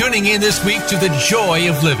you for tuning in this week to The Joy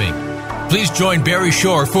of Living. Please join Barry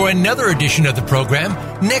Shore for another edition of the program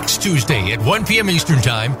next Tuesday at 1 p.m. Eastern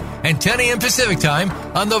Time and 10 a.m. Pacific Time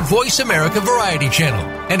on the Voice America Variety Channel.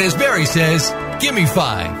 And as Barry says, give me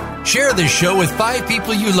 5. Share this show with 5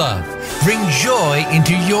 people you love. Bring joy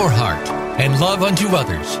into your heart and love unto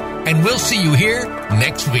others. And we'll see you here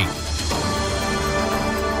next week.